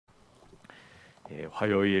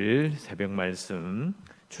화요일 새벽 말씀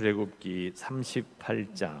출애굽기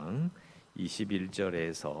 38장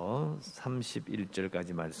 21절에서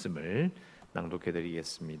 31절까지 말씀을 낭독해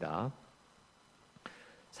드리겠습니다.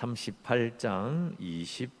 38장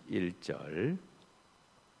 21절.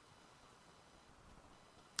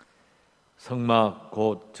 성막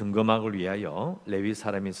곧 증거막을 위하여 레위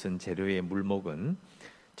사람이 쓴 재료의 물목은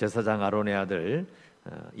제사장 아론의 아들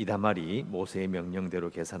이다말이 모세의 명령대로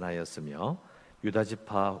계산하였으며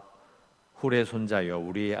유다지파 훌의 손자여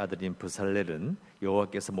우리의 아들인 브살렐은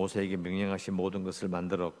여호와께서 모세에게 명령하신 모든 것을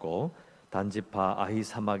만들었고 단지파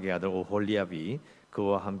아히사막의 아들 오홀리압이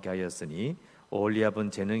그와 함께하였으니 오홀리압은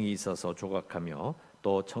재능이 있어서 조각하며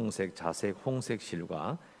또 청색, 자색, 홍색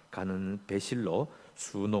실과 가는 배실로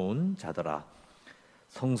수놓은 자더라.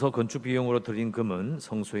 성소 건축 비용으로 들인 금은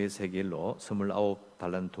성소의 세겔로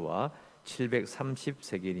 29달란트와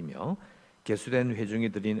 730세겔이며 개수된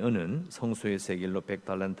회중이 드린 은은 성소의 세겔로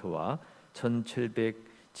 100달란트와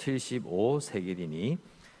 1775세겔이니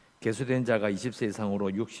개수된 자가 20세 이상으로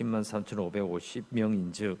 60만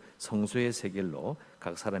 3,550명인즉 성소의 세겔로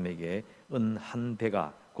각 사람에게 은 한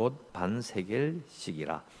배가 곧 반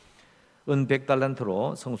세겔씩이라. 은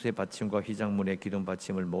 100달란트로 성소의 받침과 휘장문의 기둥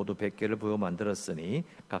받침을 모두 100개를 부어 만들었으니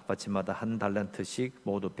각 받침마다 한 달란트씩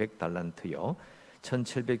모두 100달란트요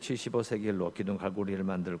 1775세겔로 기둥 갈고리를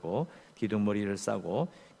만들고 기둥 머리를 싸고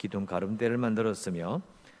기둥 가름대를 만들었으며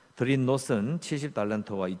드린 놋은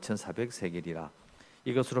 70달란트와 2400세겔이라.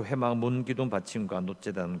 이것으로 회막 문 기둥 받침과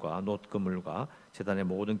놋제단과 놋그물과 제단의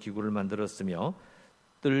모든 기구를 만들었으며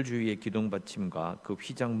뜰 주위의 기둥 받침과 그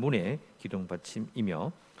휘장 문의 기둥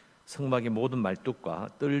받침이며 성막의 모든 말뚝과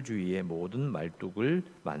뜰 주위의 모든 말뚝을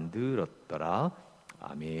만들었더라.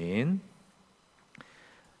 아멘.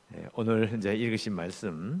 오늘 이제 읽으신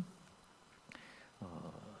말씀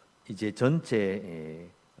이제 전체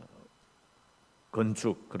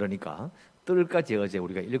건축 그러니까 뜰까지 어제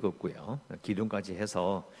우리가 읽었고요. 기둥까지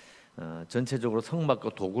해서 전체적으로 성막과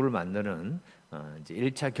도구를 만드는 이제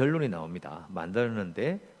 1차 결론이 나옵니다.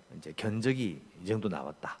 만드는데 이제 견적이 이 정도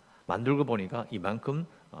나왔다. 만들고 보니까 이만큼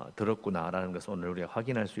들었구나라는 것을 오늘 우리가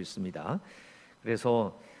확인할 수 있습니다.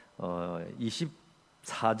 그래서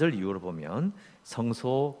 24절 이후로 보면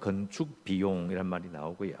성소 건축 비용이란 말이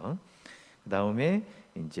나오고요. 그 다음에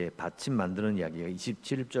이제 받침 만드는 이야기가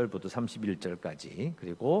 27절부터 31절까지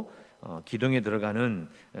그리고 기둥에 들어가는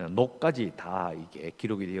녹까지 다 이게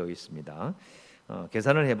기록이 되어 있습니다.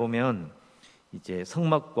 계산을 해보면 이제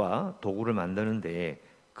성막과 도구를 만드는데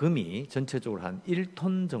금이 전체적으로 한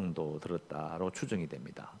 1톤 정도 들었다로 추정이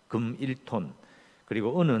됩니다. 금 1톤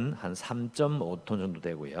그리고 은은 한 3.5톤 정도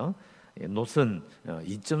되고요. 놋은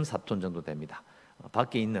 2.4톤 정도 됩니다.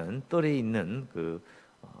 밖에 있는 뜰에 있는 그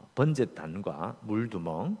번제단과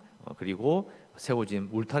물두멍 그리고 세워진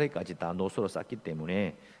울타리까지 다 놋으로 쌌기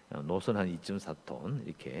때문에 놋은 한 2.4톤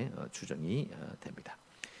이렇게 추정이 됩니다.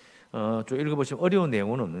 좀 읽어보시면 어려운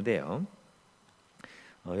내용은 없는데요.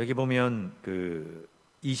 여기 보면 그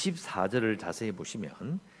 24절을 자세히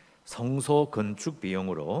보시면 성소 건축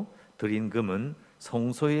비용으로 들인 금은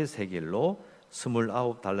성소의 세겔로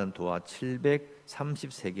 29달란트와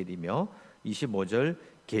 730세겔이며 25절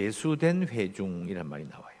개수된 회중이란 말이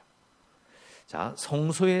나와요. 자,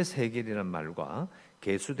 성소의 세겔이란 말과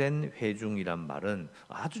개수된 회중이란 말은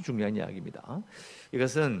아주 중요한 이야기입니다.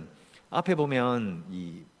 이것은 앞에 보면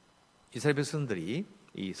이 이스라엘 백성들이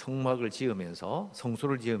이 성막을 지으면서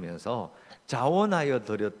성소를 지으면서 자원하여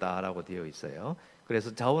드렸다라고 되어 있어요.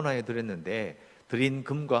 그래서 자원하여 드렸는데 드린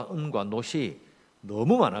금과 은과 놋이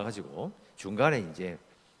너무 많아가지고 중간에 이제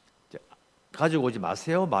가지고 오지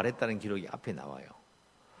마세요 말했다는 기록이 앞에 나와요.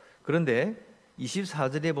 그런데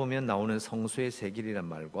 24절에 보면 나오는 성소의 세겔이란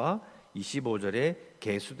말과 25절에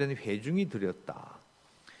개수된 회중이 드렸다.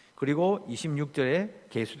 그리고 26절에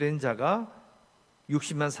개수된 자가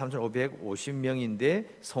 60만 3,550명인데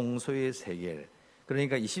성소의 세겔.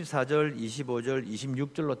 그러니까 24절, 25절,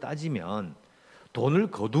 26절로 따지면 돈을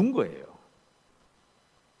거둔 거예요.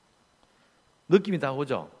 느낌이 다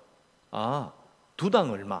오죠? 아,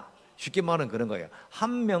 두당 얼마? 쉽게 말하면 그런 거예요.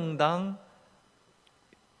 한 명당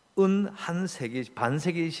은 한 세겔, 반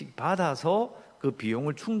세겔씩 받아서 그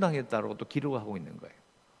비용을 충당했다고 또 기록하고 있는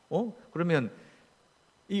거예요. 그러면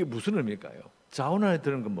이게 무슨 의미일까요? 자원을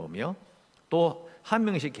드는 건 뭐며 또 한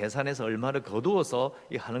명씩 계산해서 얼마를 거두어서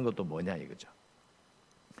하는 것도 뭐냐 이거죠.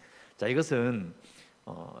 자, 이것은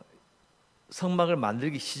성막을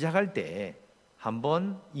만들기 시작할 때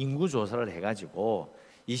한번 인구 조사를 해가지고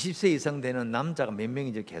 20세 이상 되는 남자가 몇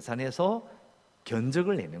명인지 계산해서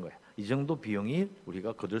견적을 내는 거예요. 이 정도 비용이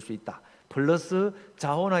우리가 거둘 수 있다. 플러스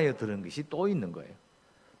자원하여 드는 것이 또 있는 거예요.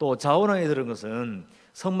 또 자원하게 들은 것은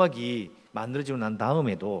성막이 만들어지고 난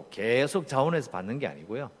다음에도 계속 자원해서 받는 게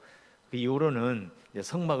아니고요. 그 이후로는 이제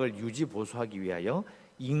성막을 유지 보수하기 위하여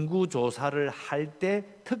인구 조사를 할 때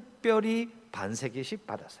특별히 반세개씩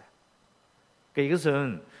받았어요. 그러니까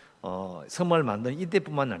이것은 성막을 만든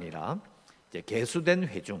이때뿐만 아니라 이제 개수된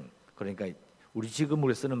회중, 그러니까 우리 지금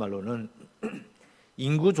우리 쓰는 말로는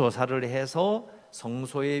인구 조사를 해서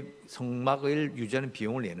성소의 성막을 유지하는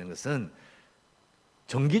비용을 내는 것은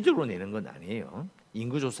정기적으로 내는 건 아니에요.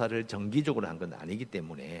 인구 조사를 정기적으로 한 건 아니기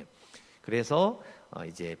때문에, 그래서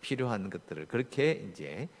이제 필요한 것들을 그렇게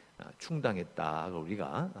이제 충당했다고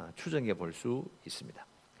우리가 추정해 볼 수 있습니다.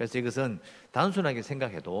 그래서 이것은 단순하게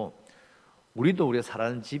생각해도 우리가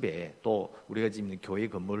살아가는 집에, 또 우리가 지금 있는 교회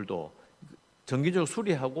건물도 정기적으로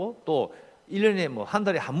수리하고 또 1년에 뭐 한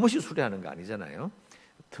달에 한 번씩 수리하는 거 아니잖아요.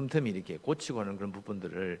 틈틈이 이렇게 고치고 하는 그런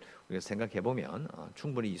부분들을 우리가 생각해 보면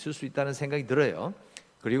충분히 있을 수 있다는 생각이 들어요.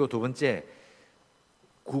 그리고 두 번째,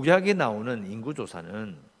 구약에 나오는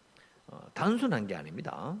인구조사는 단순한 게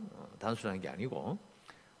아닙니다. 단순한 게 아니고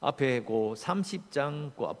앞에 그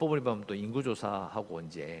 30장 그 앞부분에 보면 또 인구조사하고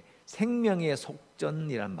이제 생명의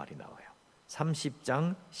속전이란 말이 나와요.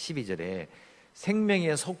 30장 12절에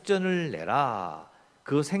생명의 속전을 내라.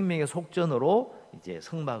 그 생명의 속전으로 이제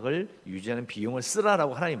성막을 유지하는 비용을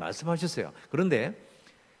쓰라라고 하나님 말씀하셨어요. 그런데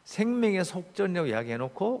생명의 속전이라고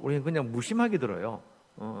이야기해놓고 우리는 그냥 무심하게 들어요.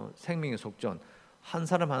 생명의 속전, 한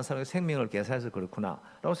사람 한 사람의 생명을 계산해서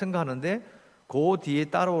그렇구나라고 생각하는데, 그 뒤에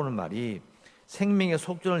따라오는 말이 생명의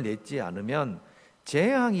속전을 냈지 않으면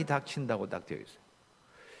재앙이 닥친다고 딱 되어 있어요.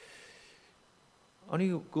 아니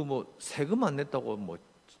그 뭐 세금 안 냈다고 뭐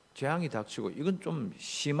재앙이 닥치고, 이건 좀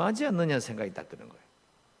심하지 않느냐 생각이 딱 드는 거예요.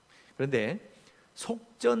 그런데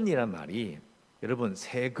속전이란 말이 여러분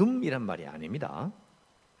세금이란 말이 아닙니다.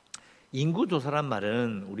 인구조사란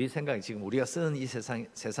말은 우리 생각에 지금 우리가 쓰는 이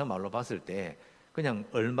세상 말로 봤을 때 그냥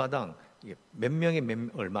얼마당 몇 명에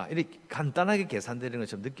얼마 이렇게 간단하게 계산되는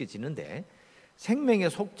것처럼 느껴지는데, 생명의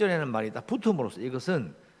속전이라는 말이 딱 붙음으로써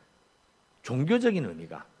이것은 종교적인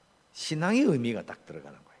의미가, 신앙의 의미가 딱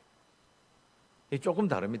들어가는 거예요. 조금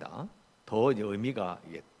다릅니다. 더 이제 의미가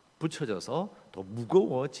붙여져서 더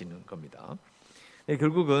무거워지는 겁니다.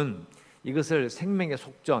 결국은 이것을 생명의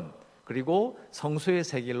속전, 그리고 성소의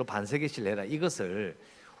세겔로 반세개씩 내라, 이것을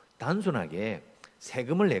단순하게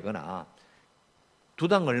세금을 내거나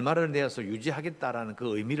두당 얼마를 내어서 유지하겠다라는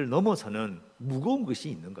그 의미를 넘어서는 무거운 것이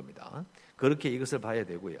있는 겁니다. 그렇게 이것을 봐야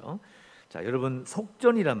되고요. 자, 여러분,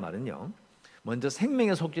 속전이란 말은요, 먼저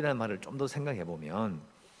생명의 속전이라는 말을 좀 더 생각해 보면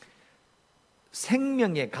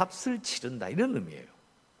생명의 값을 치른다, 이런 의미예요.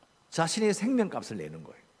 자신의 생명값을 내는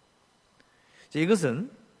거예요. 자, 이것은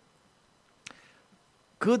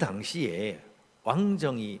그 당시에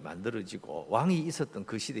왕정이 만들어지고 왕이 있었던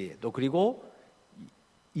그 시대에, 또 그리고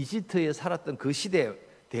이집트에 살았던 그 시대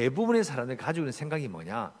대부분의 사람들이 가지고 있는 생각이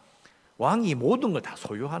뭐냐? 왕이 모든 걸 다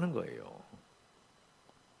소유하는 거예요.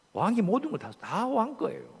 왕이 모든 걸 다 왕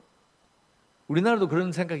거예요. 우리나라도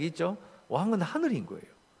그런 생각이 있죠. 왕은 하늘인 거예요.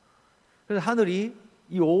 그래서 하늘이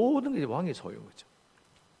이 모든 게 왕의 소유인 거죠.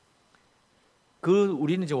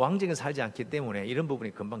 우리는 이제 왕정에 살지 않기 때문에 이런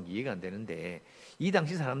부분이 금방 이해가 안 되는데, 이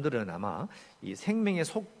당시 사람들은 아마 이 생명의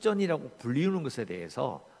속전이라고 불리우는 것에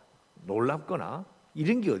대해서 놀랍거나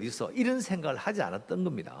이런 게 어디 있어, 이런 생각을 하지 않았던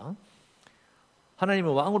겁니다. 하나님을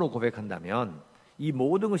왕으로 고백한다면 이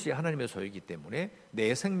모든 것이 하나님의 소유이기 때문에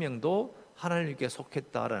내 생명도 하나님께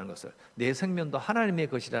속했다라는 것을, 내 생명도 하나님의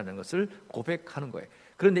것이라는 것을 고백하는 거예요.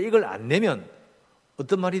 그런데 이걸 안 내면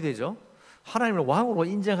어떤 말이 되죠? 하나님을 왕으로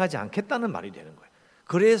인정하지 않겠다는 말이 되는 거예요.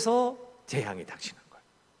 그래서 재앙이 닥치는 거예요.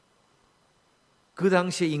 그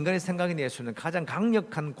당시에 인간의 생각이 낼 수 있는 가장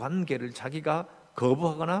강력한 관계를 자기가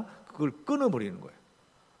거부하거나 그걸 끊어버리는 거예요.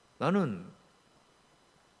 나는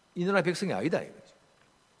이 나라 백성이 아니다, 이거지.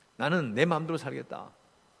 나는 내 마음대로 살겠다.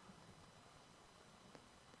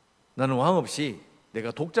 나는 왕 없이 내가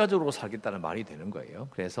독자적으로 살겠다는 말이 되는 거예요.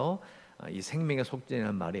 그래서 이 생명의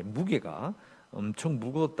속전이라는 말의 무게가 엄청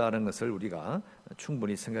무겁다는 것을 우리가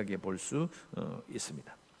충분히 생각해 볼 수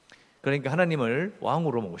있습니다. 그러니까 하나님을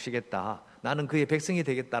왕으로 모시겠다, 나는 그의 백성이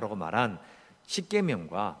되겠다라고 말한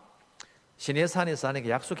십계명과 시내산에서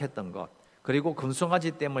하나님께 약속했던 것, 그리고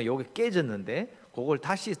금송아지 때문에 여기 깨졌는데 그걸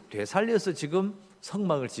다시 되살려서 지금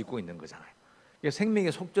성막을 짓고 있는 거잖아요.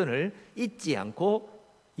 생명의 속전을 잊지 않고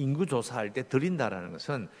인구조사할 때 드린다라는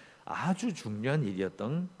것은 아주 중요한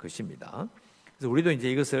일이었던 것입니다. 그래서 우리도 이제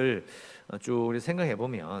이것을 쭉 생각해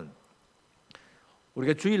보면,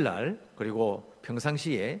 우리가 주일날 그리고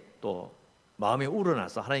평상시에 또 마음에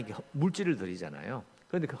우러나서 하나님께 물질을 드리잖아요.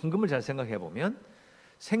 그런데 그 헌금을 잘 생각해 보면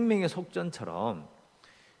생명의 속전처럼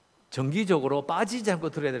정기적으로 빠지지 않고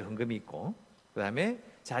드려야 될 헌금이 있고, 그다음에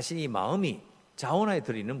자신이 마음이 자원하여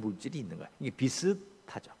드리는 물질이 있는 거예요. 이게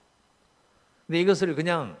비슷하죠. 근데 이것을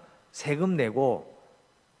그냥 세금 내고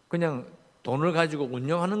그냥 돈을 가지고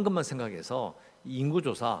운영하는 것만 생각해서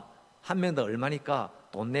인구조사 한 명당 얼마니까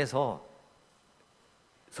돈 내서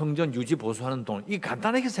성전 유지 보수하는 돈, 이게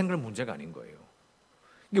간단하게 생각할 문제가 아닌 거예요.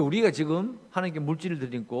 이게 우리가 지금 하나님께 물질을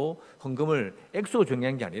드리고 헌금을 액수로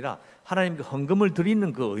정의한 게 아니라 하나님께 헌금을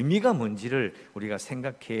드리는 그 의미가 뭔지를 우리가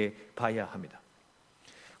생각해 봐야 합니다.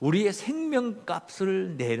 우리의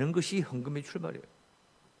생명값을 내는 것이 헌금의 출발이에요.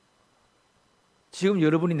 지금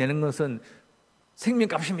여러분이 내는 것은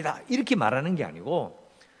생명값입니다, 이렇게 말하는 게 아니고,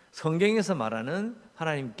 성경에서 말하는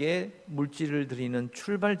하나님께 물질을 드리는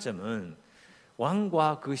출발점은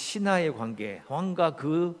왕과 그 신하의 관계, 왕과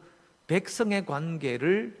그 백성의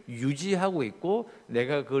관계를 유지하고 있고,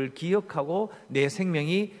 내가 그걸 기억하고 내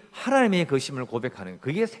생명이 하나님의 것임을 고백하는,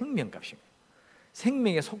 그게 생명값입니다.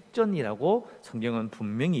 생명의 속전이라고 성경은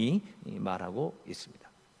분명히 말하고 있습니다.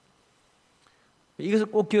 이것을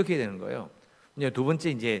꼭 기억해야 되는 거예요. 이제 두 번째,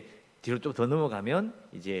 이제 뒤로 좀 더 넘어가면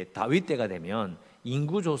이제 다윗 때가 되면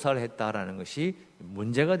인구 조사를 했다라는 것이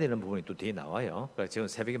문제가 되는 부분이 또 뒤에 나와요. 그래서 지금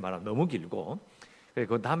새벽에 말하면 너무 길고,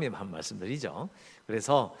 그 다음에 한번 말씀드리죠.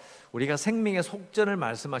 그래서 우리가 생명의 속전을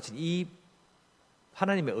말씀하신 이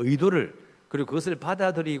하나님의 의도를, 그리고 그것을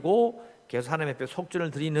받아들이고 계속 하나님 앞에 속전을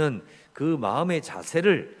드리는 그 마음의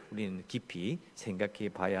자세를 우리는 깊이 생각해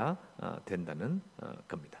봐야 된다는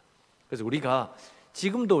겁니다. 그래서 우리가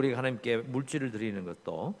지금도 우리가 하나님께 물질을 드리는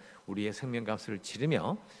것도 우리의 생명값을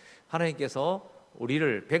치르며 하나님께서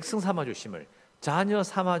우리를 백성 삼아 주심을, 자녀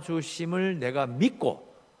삼아 주심을 내가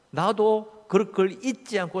믿고 나도 그걸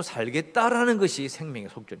잊지 않고 살겠다라는 것이 생명의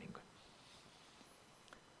속전인 거예요.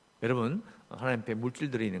 여러분, 하나님 앞에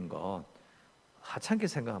물질 드리는 것 하찮게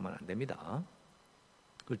생각하면 안 됩니다.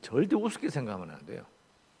 그걸 절대 우습게 생각하면 안 돼요.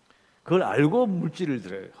 그걸 알고 물질을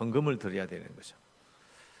드려요. 헌금을 드려야 되는 거죠.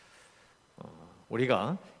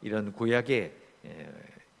 우리가 이런 구약의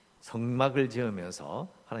성막을 지으면서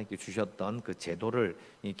하나님께 주셨던 그 제도를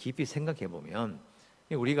깊이 생각해 보면,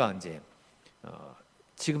 우리가 이제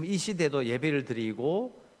지금 이 시대도 예배를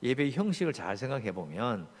드리고 예배의 형식을 잘 생각해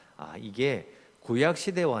보면, 이게 구약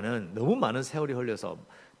시대와는 너무 많은 세월이 흘려서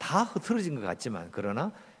다 흐트러진 것 같지만,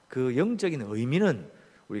 그러나 그 영적인 의미는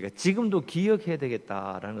우리가 지금도 기억해야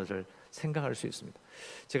되겠다라는 것을 생각할 수 있습니다.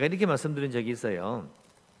 제가 이렇게 말씀드린 적이 있어요.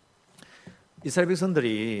 이스라엘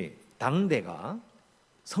백성들이 당대가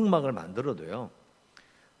성막을 만들어도요,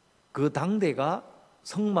 그 당대가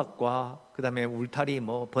성막과 그 다음에 울타리,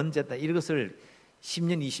 번제다, 이것을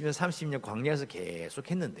 10년, 20년, 30년 광야에서 계속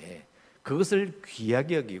했는데, 그것을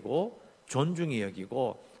귀하게 여기고 존중히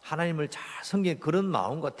여기고 하나님을 잘 섬기는 그런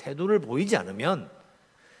마음과 태도를 보이지 않으면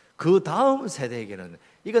그 다음 세대에게는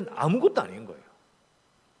이건 아무것도 아닌 거예요.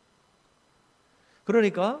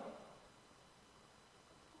 그러니까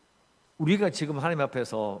우리가 지금 하나님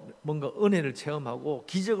앞에서 뭔가 은혜를 체험하고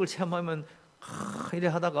기적을 체험하면 이래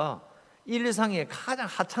하다가 일상의 가장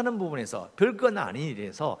하찮은 부분에서 별건 아닌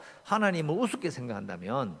일에서 하나님을 우습게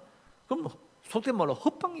생각한다면, 그럼 속된 말로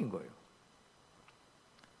헛방인 거예요.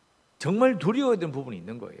 정말 두려워야 되는 부분이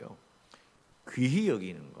있는 거예요. 귀히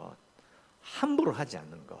여기는 것, 함부로 하지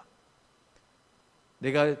않는 것.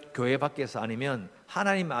 내가 교회 밖에서 아니면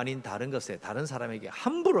하나님 아닌 다른 것에, 다른 사람에게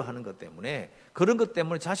함부로 하는 것 때문에, 그런 것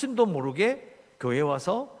때문에 자신도 모르게 교회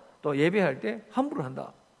와서 또 예배할 때 함부로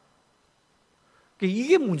한다.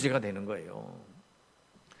 이게 문제가 되는 거예요.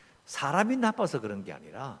 사람이 나빠서 그런 게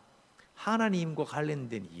아니라 하나님과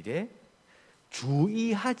관련된 일에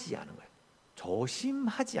주의하지 않은 거예요.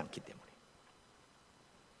 조심하지 않기 때문에.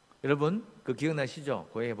 여러분, 그 기억나시죠?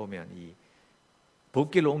 교회에 보면 이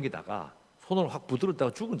법궤를 옮기다가 손을 확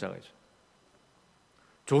부드럽다가 죽은 자가 있어요.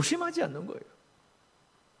 조심하지 않는 거예요.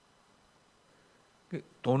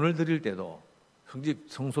 돈을 드릴 때도,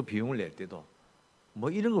 성소 비용을 낼 때도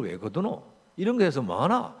이런 거 왜 거두노? 이런 거 해서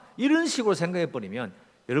뭐하나? 이런 식으로 생각해 버리면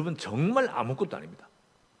여러분 정말 아무것도 아닙니다.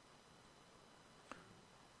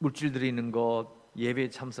 물질 드리는 것, 예배에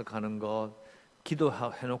참석하는 것,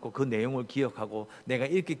 기도해놓고 그 내용을 기억하고 내가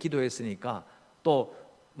이렇게 기도했으니까 또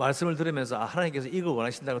말씀을 들으면서 하나님께서 이걸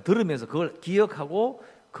원하신다고 들으면서 그걸 기억하고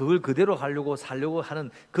그걸 그대로 하려고 살려고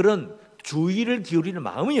하는 그런 주의를 기울이는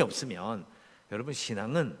마음이 없으면 여러분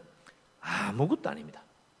신앙은 아무것도 아닙니다.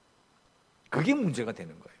 그게 문제가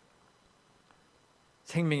되는 거예요.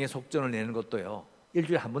 생명의 속전을 내는 것도요,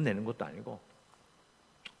 일주일에 한 번 내는 것도 아니고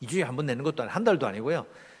 2주에 한 번 내는 것도 아니고 한 달도 아니고요,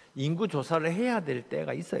 인구 조사를 해야 될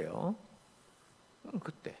때가 있어요.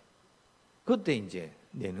 그때 이제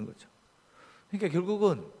내는 거죠. 그러니까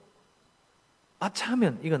결국은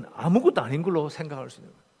아차하면 이건 아무것도 아닌 걸로 생각할 수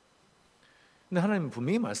있는 거예요. 근데 하나님은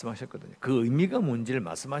분명히 말씀하셨거든요. 그 의미가 뭔지를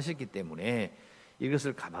말씀하셨기 때문에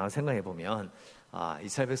이것을 가만히 생각해 보면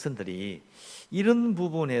이스라엘 백성들이 이런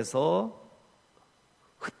부분에서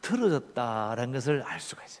흐트러졌다라는 것을 알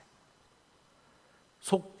수가 있어요.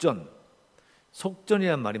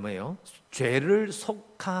 속전이란 말이 뭐예요? 죄를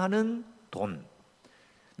속하는 돈.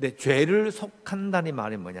 근데 죄를 속한다는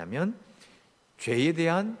말이 뭐냐면 죄에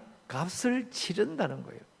대한 값을 치른다는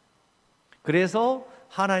거예요. 그래서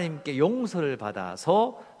하나님께 용서를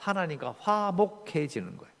받아서 하나님과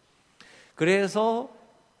화목해지는 거예요. 그래서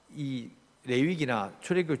이 레위기나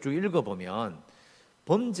출애굽기 쭉 읽어보면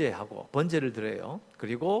번제를 드려요.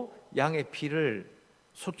 그리고 양의 피를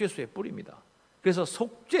속죄수에 뿌립니다. 그래서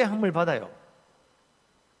속죄함을 받아요.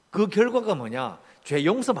 그 결과가 뭐냐? 죄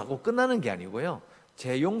용서받고 끝나는 게 아니고요.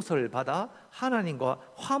 죄 용서를 받아 하나님과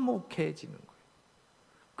화목해지는 거예요.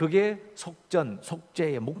 그게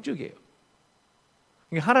속죄의 목적이에요.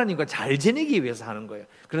 하나님과 잘 지내기 위해서 하는 거예요.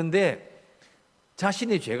 그런데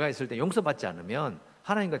자신의 죄가 있을 때 용서받지 않으면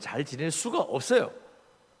하나님과 잘 지낼 수가 없어요.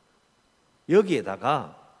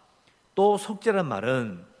 여기에다가 또 속죄란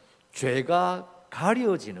말은 죄가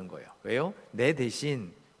가려지는 거예요. 왜요? 내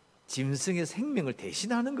대신 짐승의 생명을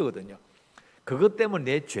대신하는 거거든요. 그것 때문에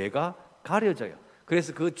내 죄가 가려져요.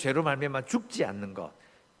 그래서 그 죄로 말미암아 죽지 않는 것,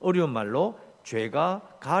 어려운 말로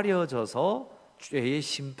죄가 가려져서 죄의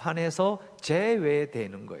심판에서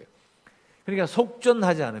제외되는 거예요. 그러니까 속전을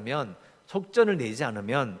내지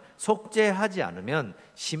않으면, 속죄하지 않으면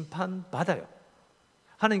심판받아요.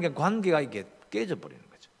 하나님과 관계가 이게 깨져버리는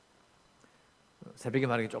거죠. 새벽에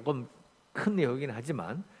말하기 조금 큰 내용이긴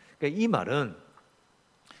하지만, 그러니까 이 말은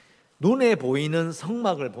눈에 보이는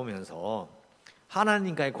성막을 보면서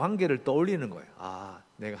하나님과의 관계를 떠올리는 거예요.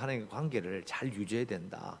 내가 하나님과 관계를 잘 유지해야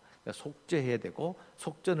된다. 그러니까 속죄해야 되고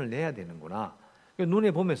속전을 내야 되는구나. 그러니까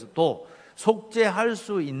눈에 보면서 또 속죄할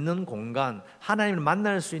수 있는 공간, 하나님을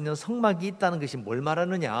만날 수 있는 성막이 있다는 것이 뭘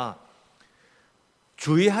말하느냐?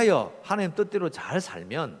 주의하여 하나님 뜻대로 잘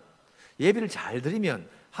살면, 예배를 잘 드리면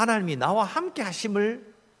하나님이 나와 함께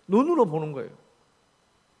하심을 눈으로 보는 거예요.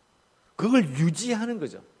 그걸 유지하는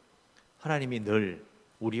거죠. 하나님이 늘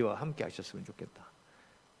우리와 함께 하셨으면 좋겠다.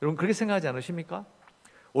 여러분 그렇게 생각하지 않으십니까?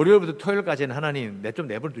 월요일부터 토요일까지는 하나님 좀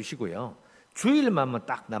내버려 두시고요. 주일만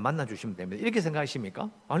딱 나 만나 주시면 됩니다. 이렇게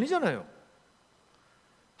생각하십니까? 아니잖아요.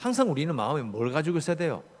 항상 우리는 마음에 뭘 가지고 있어야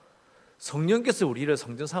돼요? 성령께서 우리를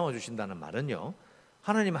성전 삼아 주신다는 말은요,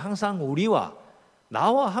 하나님은 항상 우리와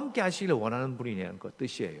나와 함께 하시기를 원하는 분이라는 그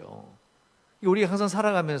뜻이에요. 우리가 항상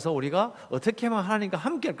살아가면서 우리가 어떻게 하면 하나님과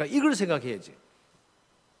함께 할까? 이걸 생각해야지.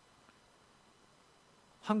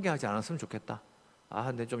 함께 하지 않았으면 좋겠다.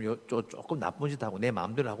 근데 조금 나쁜 짓 하고 내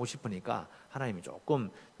마음대로 하고 싶으니까 하나님이 조금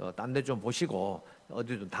딴 데 좀 보시고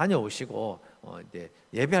어디 좀 다녀오시고 이제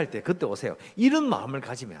예배할 때 그때 오세요. 이런 마음을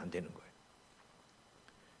가지면 안 되는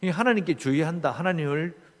거예요. 하나님께 주의한다,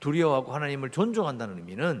 하나님을 두려워하고 하나님을 존중한다는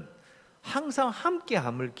의미는 항상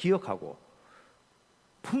함께함을 기억하고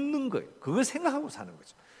품는 거예요. 그걸 생각하고 사는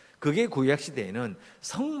거죠. 그게 구약 시대에는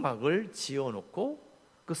성막을 지어놓고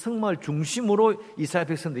그 성막을 중심으로 이스라엘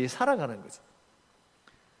백성들이 살아가는 거죠.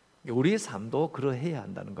 우리의 삶도 그러해야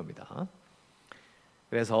한다는 겁니다.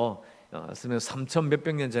 그래서 3천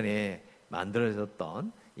몇백 년 전에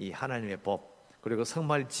만들어졌던 이 하나님의 법, 그리고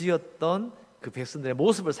성막을 지었던 그 백성들의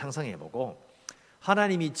모습을 상상해보고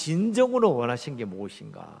하나님이 진정으로 원하신 게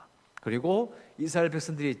무엇인가, 그리고 이스라엘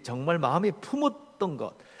백성들이 정말 마음에 품었던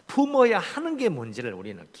것, 품어야 하는 게 뭔지를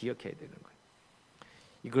우리는 기억해야 되는 거예요.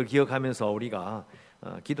 이걸 기억하면서 우리가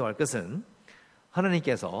기도할 것은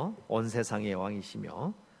하나님께서 온 세상의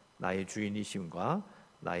왕이시며 나의 주인이심과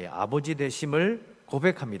나의 아버지 되심을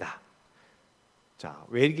고백합니다. 자,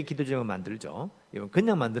 왜 이렇게 기도 제목을 만들죠? 이건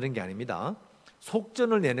그냥 만드는 게 아닙니다.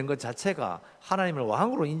 속전을 내는 것 자체가 하나님을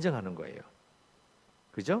왕으로 인정하는 거예요.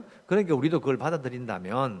 그죠? 그러니까 우리도 그걸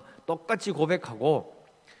받아들인다면 똑같이 고백하고,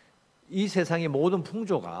 이 세상의 모든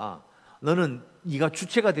풍조가 너는 네가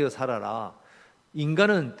주체가 되어 살아라,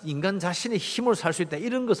 인간은 인간 자신의 힘으로 살 수 있다,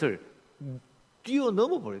 이런 것을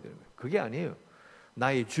뛰어넘어 버려야 되는 거예요. 그게 아니에요.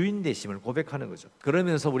 나의 주인 되심을 고백하는 거죠.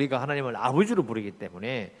 그러면서 우리가 하나님을 아버지로 부르기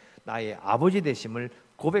때문에 나의 아버지 되심을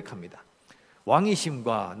고백합니다.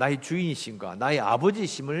 왕이심과 나의 주인이심과 나의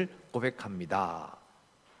아버지심을 고백합니다.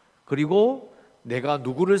 그리고 내가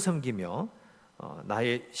누구를 섬기며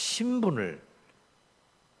나의 신분이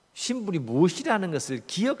무엇이라는 것을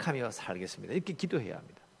기억하며 살겠습니다. 이렇게 기도해야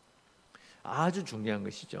합니다. 아주 중요한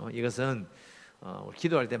것이죠. 이것은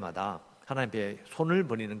기도할 때마다 하나님께 손을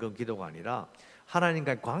버리는 그 기도가 아니라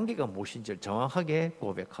하나님과의 관계가 무엇인지를 정확하게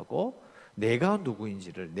고백하고 내가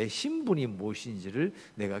누구인지를, 내 신분이 무엇인지를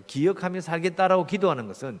내가 기억하며 살겠다라고 기도하는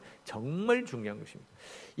것은 정말 중요한 것입니다.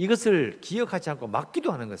 이것을 기억하지 않고 막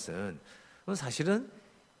기도하는 것은 사실은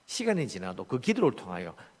시간이 지나도 그 기도를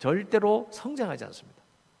통하여 절대로 성장하지 않습니다.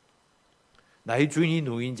 나의 주인이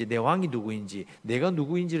누구인지, 내 왕이 누구인지, 내가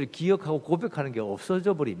누구인지를 기억하고 고백하는 게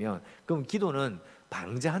없어져 버리면 그럼 기도는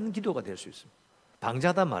방자한 기도가 될 수 있습니다.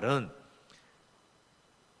 방자하단 말은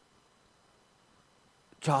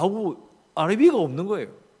좌우 아래비가 없는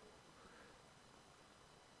거예요.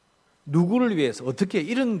 누구를 위해서 어떻게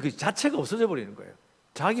이런 그 자체가 없어져 버리는 거예요.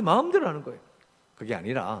 자기 마음대로 하는 거예요. 그게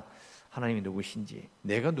아니라 하나님이 누구신지,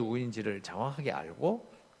 내가 누구인지를 정확하게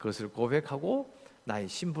알고 그것을 고백하고 나의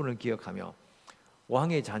신분을 기억하며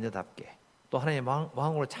왕의 자녀답게 또 하나님의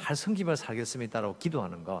왕으로 잘 섬기며 살겠습니다라고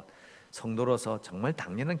기도하는 것, 성도로서 정말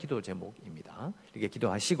당연한 기도 제목입니다. 이렇게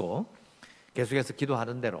기도하시고 계속해서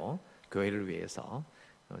기도하는 대로 교회를 위해서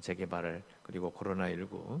재개발을, 그리고 코로나19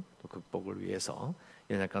 또 극복을 위해서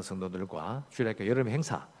연약한 성도들과 주일학교 여름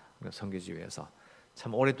행사 선교지 위해서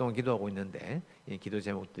참 오랫동안 기도하고 있는데 이 기도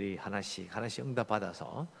제목들이 하나씩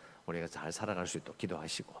응답받아서 우리가 잘 살아갈 수 있도록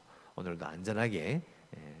기도하시고 오늘도 안전하게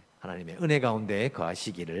하나님의 은혜 가운데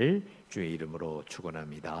거하시기를 주의 이름으로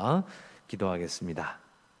축원합니다. 기도하겠습니다.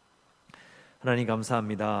 하나님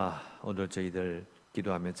감사합니다. 오늘 저희들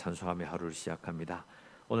기도하며 찬송하며 하루를 시작합니다.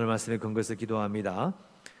 오늘 말씀에 근거해서 기도합니다.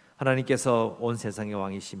 하나님께서 온 세상의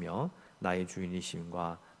왕이시며 나의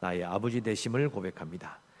주인이심과 나의 아버지 되심을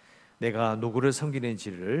고백합니다. 내가 누구를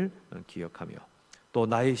섬기는지를 기억하며 또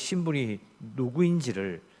나의 신분이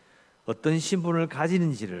누구인지를, 어떤 신분을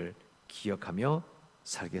가지는지를 기억하며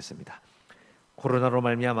살겠습니다. 코로나로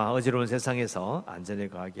말미암아 어지러운 세상에서 안전에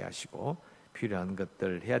거하게 하시고 필요한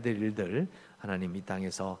것들, 해야 될 일들 하나님 이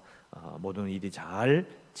땅에서 모든 일이 잘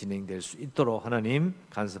진행될 수 있도록 하나님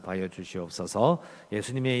간섭하여 주시옵소서.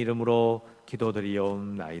 예수님의 이름으로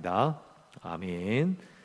기도드리옵나이다. 아멘.